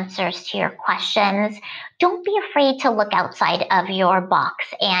the answers to your questions, don't be afraid to look outside of your box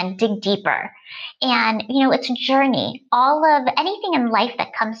and dig deeper. And, it's a journey. All of anything in life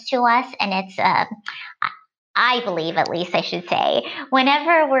that comes to us, and I believe, at least I should say,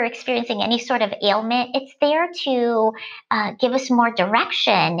 whenever we're experiencing any sort of ailment, it's there to give us more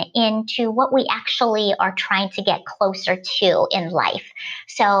direction into what we actually are trying to get closer to in life.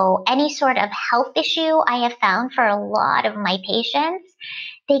 So any sort of health issue I have found for a lot of my patients,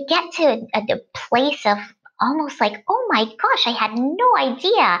 they get to a place of almost like, oh my gosh, I had no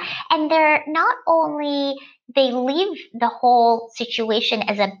idea. And they're not only, they leave the whole situation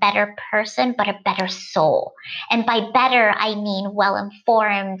as a better person, but a better soul. And by better, I mean well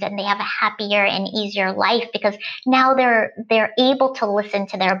informed, and they have a happier and easier life because now they're able to listen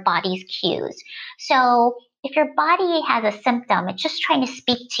to their body's cues. So if your body has a symptom, it's just trying to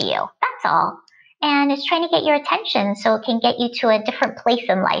speak to you. That's all. And it's trying to get your attention so it can get you to a different place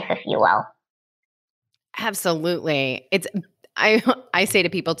in life, if you will. Absolutely. I say to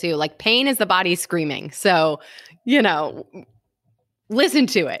people too, like, pain is the body screaming. So, listen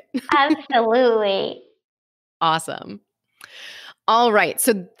to it. Absolutely. Awesome. All right.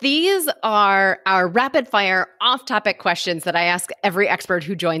 So these are our rapid fire off topic questions that I ask every expert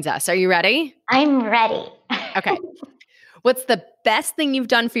who joins us. Are you ready? I'm ready. Okay. What's the best thing you've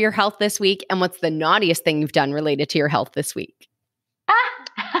done for your health this week? And what's the naughtiest thing you've done related to your health this week?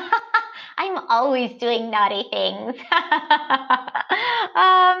 I'm always doing naughty things.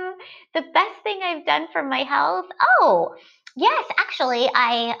 The best thing I've done for my health. Oh, yes, actually,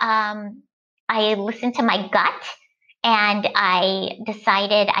 I listened to my gut and I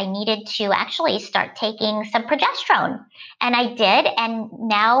decided I needed to actually start taking some progesterone. And I did, and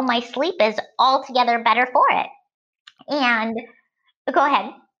now my sleep is altogether better for it. And go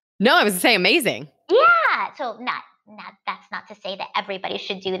ahead. No, I was saying amazing. Yeah. So that's not to say that everybody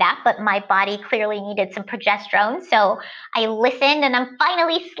should do that, but my body clearly needed some progesterone. So I listened and I'm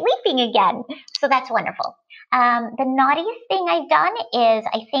finally sleeping again. So that's wonderful. The naughtiest thing I've done is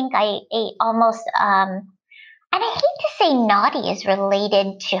I think I ate almost, and I hate to say naughty is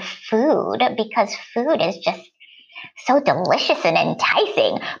related to food because food is just so delicious and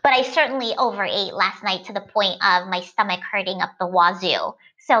enticing. But I certainly overate last night to the point of my stomach hurting up the wazoo.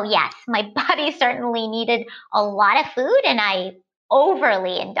 So yes, my body certainly needed a lot of food and I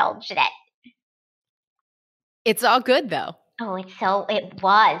overly indulged it. It's all good though. Oh, it so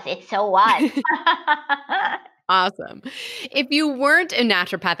was. Awesome. If you weren't a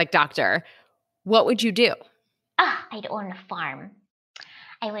naturopathic doctor, what would you do? I'd own a farm.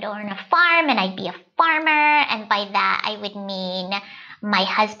 I would own a farm and I'd be a farmer. And by that, I would mean my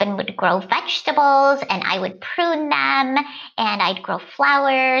husband would grow vegetables and I would prune them and I'd grow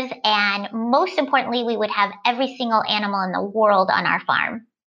flowers. And most importantly, we would have every single animal in the world on our farm.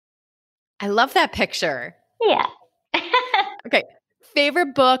 I love that picture. Yeah. Okay.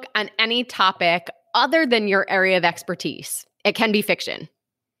 Favorite book on any topic other than your area of expertise? It can be fiction.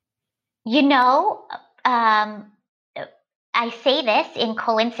 I say this in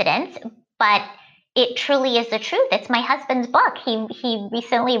coincidence, but it truly is the truth. It's my husband's book. He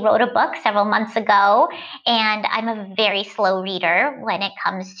recently wrote a book several months ago, and I'm a very slow reader when it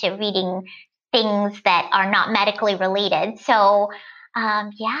comes to reading things that are not medically related. So,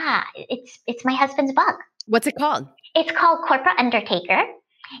 yeah, it's my husband's book. What's it called? It's called Corporate Undertaker,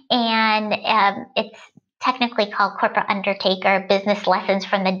 and it's technically called Corporate Undertaker: Business Lessons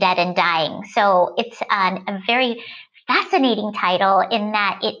from the Dead and Dying. So it's a very fascinating title in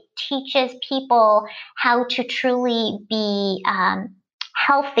that it teaches people how to truly be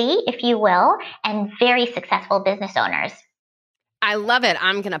healthy, if you will, and very successful business owners. I love it.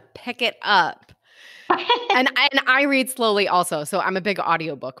 I'm going to pick it up. and I read slowly also, so I'm a big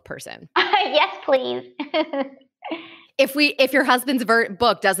audiobook person. Yes, please. If your husband's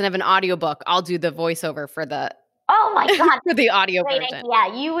book doesn't have an audiobook, I'll do the voiceover for the Oh my God. for the audio Great version.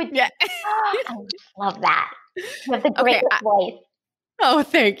 idea. You would. Yeah. I love that. You have the Okay. greatest voice. Oh,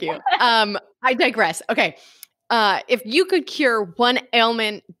 thank you. I digress. Okay. If you could cure one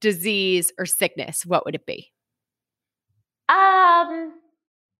ailment, disease, or sickness, what would it be?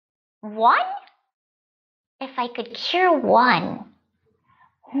 One? If I could cure one.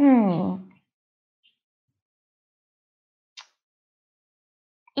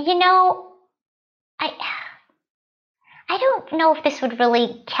 You know, I I don't know if this would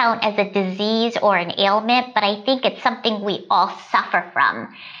really count as a disease or an ailment, but I think it's something we all suffer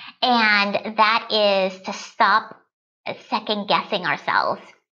from. And that is to stop second guessing ourselves.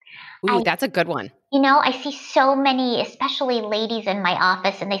 Ooh, that's a good one. I see so many, especially ladies in my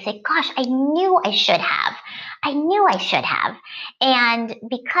office, and they say, gosh, I knew I should have. I knew I should have. And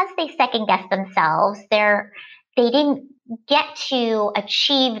because they second guess themselves, they didn't get to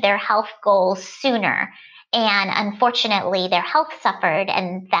achieve their health goals sooner. And unfortunately, their health suffered,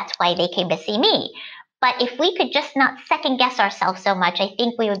 and that's why they came to see me. But if we could just not second guess ourselves so much, I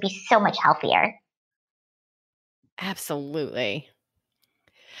think we would be so much healthier. Absolutely.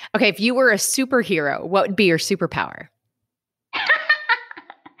 Okay, if you were a superhero, what would be your superpower?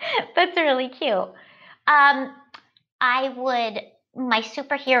 That's really cute. My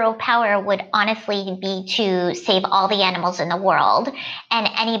superhero power would honestly be to save all the animals in the world, and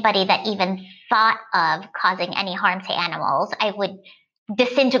anybody that even thought of causing any harm to animals, I would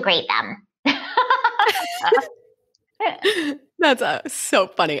disintegrate them. That's so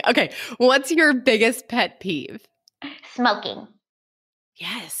funny. Okay, what's your biggest pet peeve? Smoking.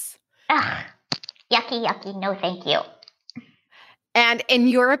 Yes. Ugh, yucky, yucky. No, thank you. And in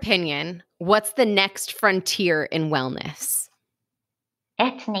your opinion, what's the next frontier in wellness?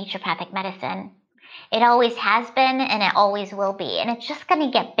 It's naturopathic medicine. It always has been and it always will be. And it's just going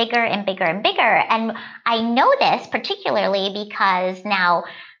to get bigger and bigger and bigger. And I know this particularly because now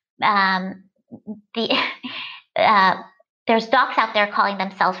the there's docs out there calling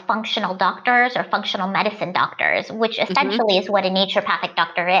themselves functional doctors or functional medicine doctors, which essentially is what a naturopathic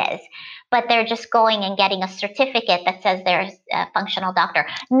doctor is. But they're just going and getting a certificate that says they're a functional doctor.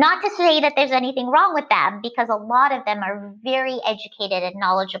 Not to say that there's anything wrong with them, because a lot of them are very educated and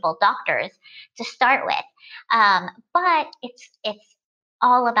knowledgeable doctors to start with. But it's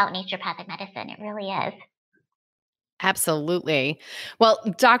all about naturopathic medicine. It really is. Absolutely. Well,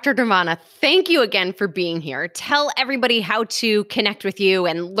 Dr. Nirvana, thank you again for being here. Tell everybody how to connect with you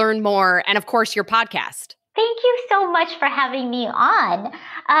and learn more, and of course, your podcast. Thank you so much for having me on.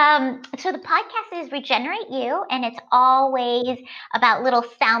 So the podcast is Regenerate You, and it's always about little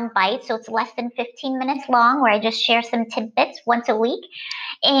sound bites. So it's less than 15 minutes long, where I just share some tidbits once a week.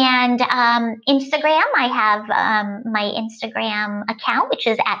 And Instagram, I have my Instagram account, which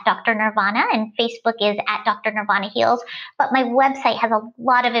is at Dr. Nirvana, and Facebook is at Dr. Nirvana Heals. But my website has a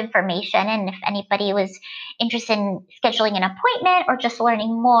lot of information, and if anybody was interested in scheduling an appointment or just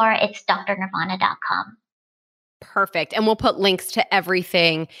learning more, it's drnirvana.com. Perfect. And we'll put links to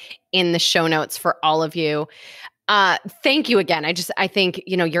everything in the show notes for all of you. Thank you again. I think,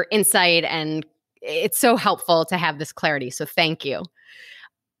 your insight, and it's so helpful to have this clarity. So thank you.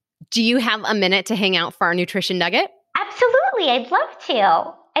 Do you have a minute to hang out for our nutrition nugget? Absolutely. I'd love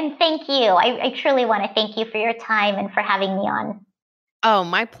to. And thank you. I truly want to thank you for your time and for having me on. Oh,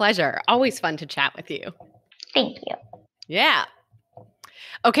 my pleasure. Always fun to chat with you. Thank you. Yeah.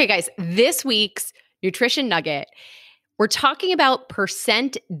 Okay, guys, this week's nutrition nugget, we're talking about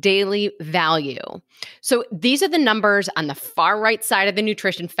percent daily value. So these are the numbers on the far right side of the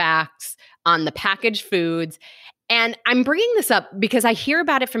nutrition facts, on the packaged foods. And I'm bringing this up because I hear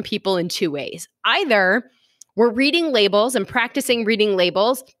about it from people in two ways. Either we're reading labels and practicing reading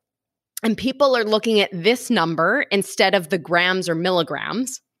labels, and people are looking at this number instead of the grams or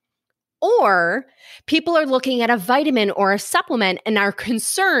milligrams. Or people are looking at a vitamin or a supplement and are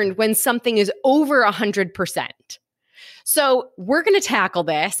concerned when something is over 100%. So we're going to tackle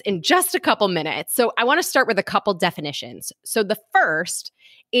this in just a couple minutes. So I want to start with a couple definitions. So the first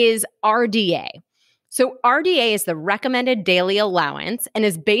is RDA. So RDA is the recommended daily allowance and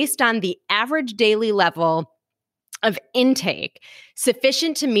is based on the average daily level of intake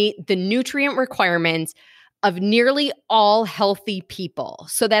sufficient to meet the nutrient requirements of nearly all healthy people.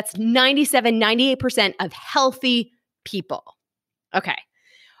 So that's 98% of healthy people. Okay.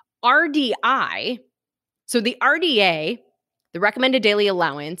 RDI, so the RDA, the recommended daily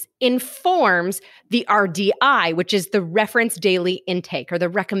allowance, informs the RDI, which is the reference daily intake or the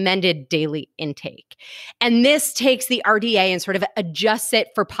recommended daily intake. And this takes the RDA and sort of adjusts it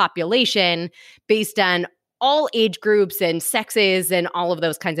for population based on all age groups and sexes and all of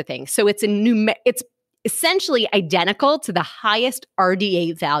those kinds of things. So it's it's essentially identical to the highest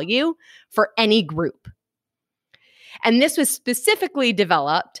RDA value for any group. And this was specifically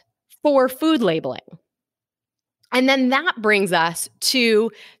developed for food labeling. And then that brings us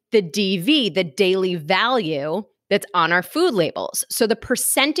to the DV, the daily value that's on our food labels. So the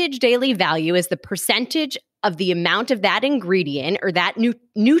percentage daily value is the percentage of the amount of that ingredient or that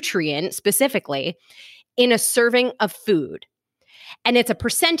nutrient specifically in a serving of food. And it's a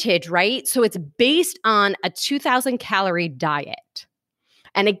percentage, right? So it's based on a 2,000 calorie diet.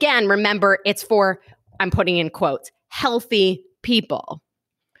 And again, remember, it's for, I'm putting in quotes, healthy people.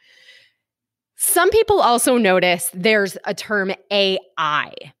 Some people also notice there's a term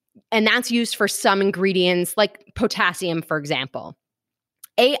AI, and that's used for some ingredients like potassium, for example.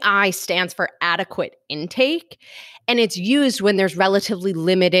 AI stands for adequate intake, and it's used when there's relatively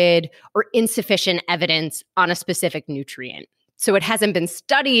limited or insufficient evidence on a specific nutrient. So it hasn't been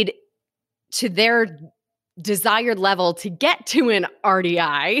studied to their desired level to get to an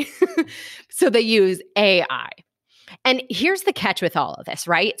RDI, so they use AI. And here's the catch with all of this,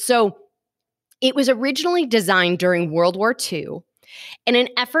 right? So it was originally designed during World War II in an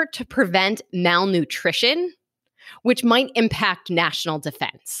effort to prevent malnutrition, which might impact national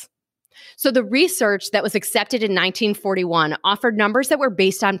defense. So the research that was accepted in 1941 offered numbers that were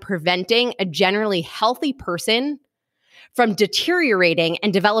based on preventing a generally healthy person from deteriorating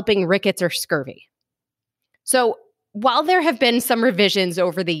and developing rickets or scurvy. So while there have been some revisions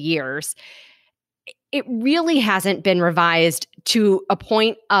over the years, it really hasn't been revised to a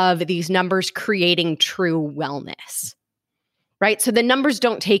point of these numbers creating true wellness, right? So the numbers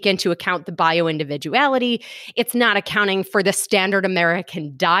don't take into account the bioindividuality. It's not accounting for the standard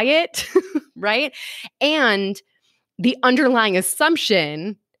American diet, right? And the underlying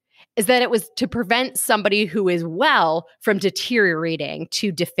assumption is that it was to prevent somebody who is well from deteriorating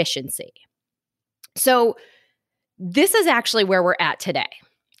to deficiency. So this is actually where we're at today.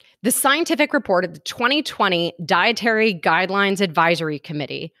 The scientific report of the 2020 Dietary Guidelines Advisory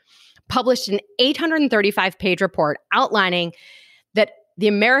Committee published an 835-page report outlining that the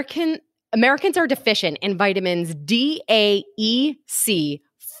Americans are deficient in vitamins D, A, E, C,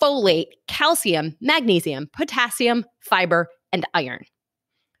 folate, calcium, magnesium, potassium, fiber, and iron.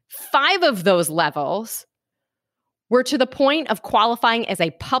 5 of those levels were to the point of qualifying as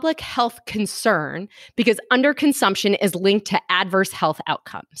a public health concern because underconsumption is linked to adverse health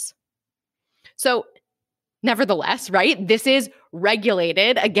outcomes. So, nevertheless, right, this is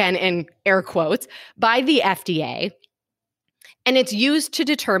regulated, again in air quotes, by the FDA. And it's used to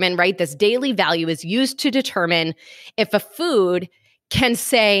determine, right, this daily value is used to determine if a food can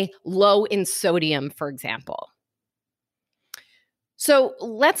say low in sodium, for example. So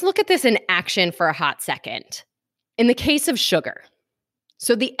let's look at this in action for a hot second. In the case of sugar,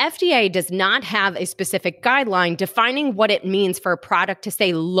 so the FDA does not have a specific guideline defining what it means for a product to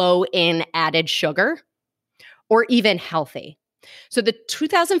say low in added sugar or even healthy. So the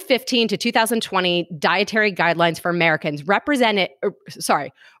 2015 to 2020 Dietary Guidelines for Americans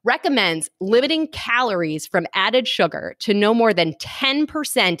recommends limiting calories from added sugar to no more than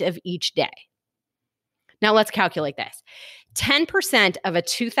 10% of each day. Now let's calculate this. 10% of a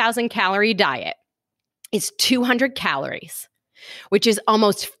 2,000 calorie diet is 200 calories, which is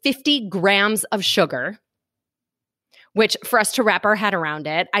almost 50 grams of sugar, which for us to wrap our head around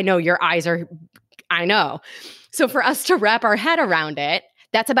it, I know your eyes are, I know. So for us to wrap our head around it,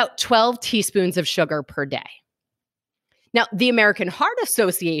 that's about 12 teaspoons of sugar per day. Now, the American Heart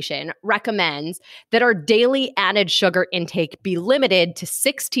Association recommends that our daily added sugar intake be limited to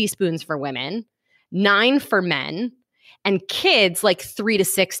 6 teaspoons for women, 9 for men, and kids like 3 to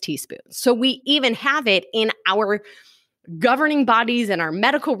 6 teaspoons. So we even have it in our governing bodies and our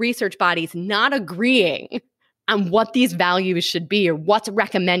medical research bodies not agreeing on what these values should be or what's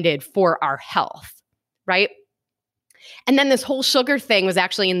recommended for our health, right? And then this whole sugar thing was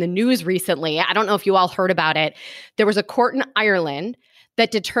actually in the news recently. I don't know if you all heard about it. There was a court in Ireland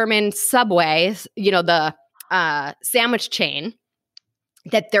that determined Subway, the sandwich chain,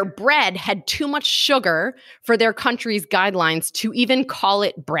 that their bread had too much sugar for their country's guidelines to even call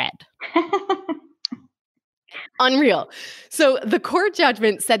it bread. Unreal. So the court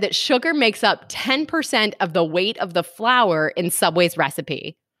judgment said that sugar makes up 10% of the weight of the flour in Subway's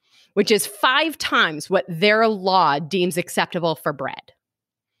recipe, which is 5 times what their law deems acceptable for bread.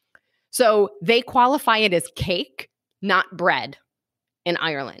 So they qualify it as cake, not bread, in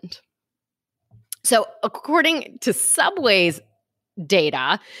Ireland. So according to Subway's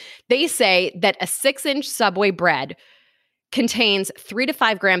data, they say that a 6-inch Subway bread contains 3 to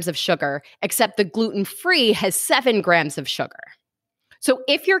 5 grams of sugar, except the gluten-free has 7 grams of sugar. So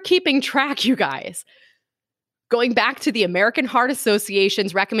if you're keeping track, you guys, going back to the American Heart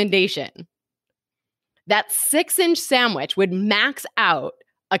Association's recommendation, that 6-inch sandwich would max out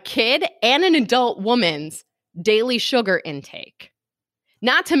a kid and an adult woman's daily sugar intake.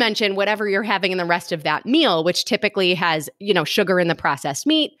 Not to mention whatever you're having in the rest of that meal, which typically has, sugar in the processed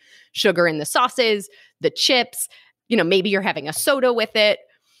meat, sugar in the sauces, the chips, maybe you're having a soda with it.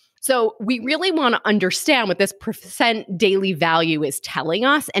 So we really want to understand what this percent daily value is telling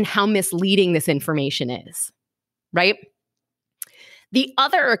us and how misleading this information is, right? The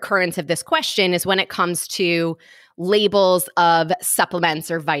other occurrence of this question is when it comes to labels of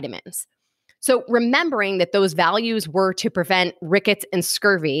supplements or vitamins. So remembering that those values were to prevent rickets and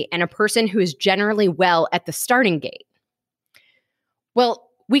scurvy in a person who is generally well at the starting gate. Well,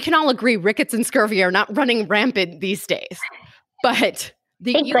 we can all agree rickets and scurvy are not running rampant these days, but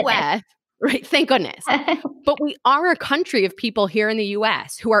the U.S., right? Thank goodness. But we are a country of people here in the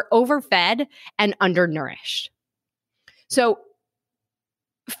U.S. who are overfed and undernourished. So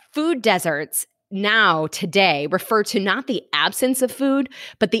food deserts now, today, refer to not the absence of food,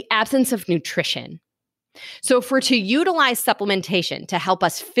 but the absence of nutrition. So if we're to utilize supplementation to help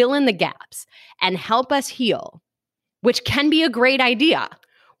us fill in the gaps and help us heal, which can be a great idea,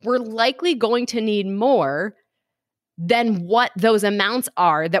 we're likely going to need more than what those amounts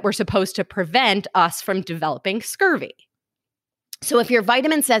are that we're supposed to prevent us from developing scurvy. So if your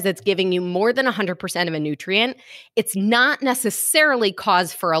vitamin says it's giving you more than 100% of a nutrient, it's not necessarily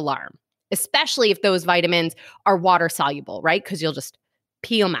cause for alarm, especially if those vitamins are water soluble, right? Because you'll just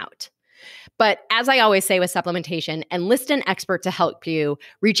pee them out. But as I always say with supplementation, enlist an expert to help you.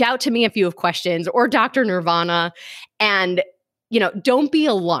 Reach out to me if you have questions, or Dr. Nirvana, and don't be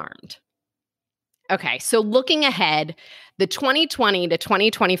alarmed. Okay, so looking ahead, the 2020 to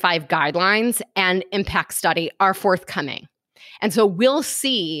 2025 guidelines and impact study are forthcoming. And so we'll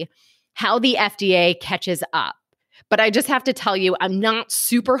see how the FDA catches up. But I just have to tell you, I'm not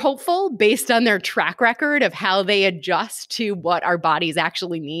super hopeful based on their track record of how they adjust to what our bodies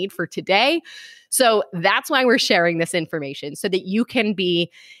actually need for today. So that's why we're sharing this information, so that you can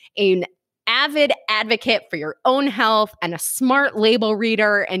be an avid advocate for your own health and a smart label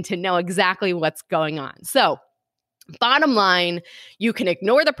reader and to know exactly what's going on. So bottom line, you can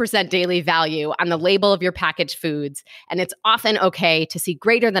ignore the percent daily value on the label of your packaged foods, and it's often okay to see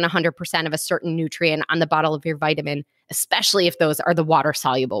greater than 100% of a certain nutrient on the bottle of your vitamin, especially if those are the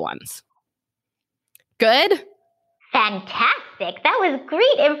water-soluble ones. Good? Fantastic. That was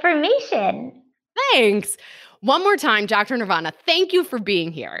great information. Thanks. One more time, Dr. Nirvana, thank you for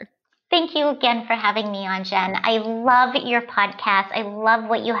being here. Thank you again for having me on, Jen. I love your podcast. I love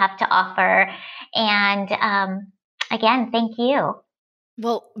what you have to offer. And again, thank you.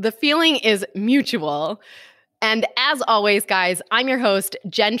 Well, the feeling is mutual. And as always, guys, I'm your host,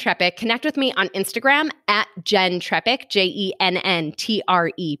 Jen Trepeck. Connect with me on Instagram at Jen Trepeck,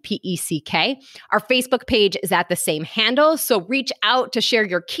 JENNTREPECK. Our Facebook page is at the same handle, so reach out to share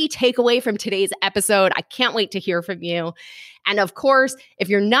your key takeaway from today's episode. I can't wait to hear from you. And of course, if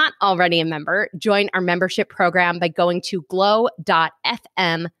you're not already a member, join our membership program by going to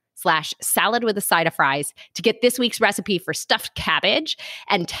glow.fm/salad with a side of fries to get this week's recipe for stuffed cabbage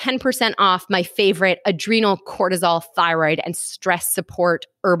and 10% off my favorite adrenal cortisol, thyroid, and stress support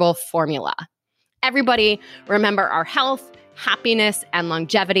herbal formula. Everybody, remember, our health, happiness, and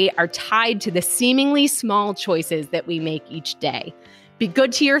longevity are tied to the seemingly small choices that we make each day. Be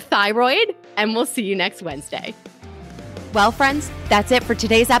good to your thyroid, and we'll see you next Wednesday. Well, friends, that's it for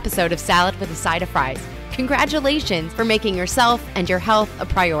today's episode of Salad with a Side of Fries. Congratulations for making yourself and your health a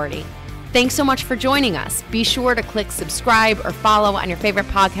priority. Thanks so much for joining us. Be sure to click subscribe or follow on your favorite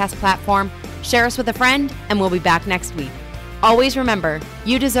podcast platform. Share us with a friend, and we'll be back next week. Always remember,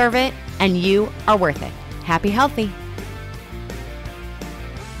 you deserve it, and you are worth it. Happy healthy.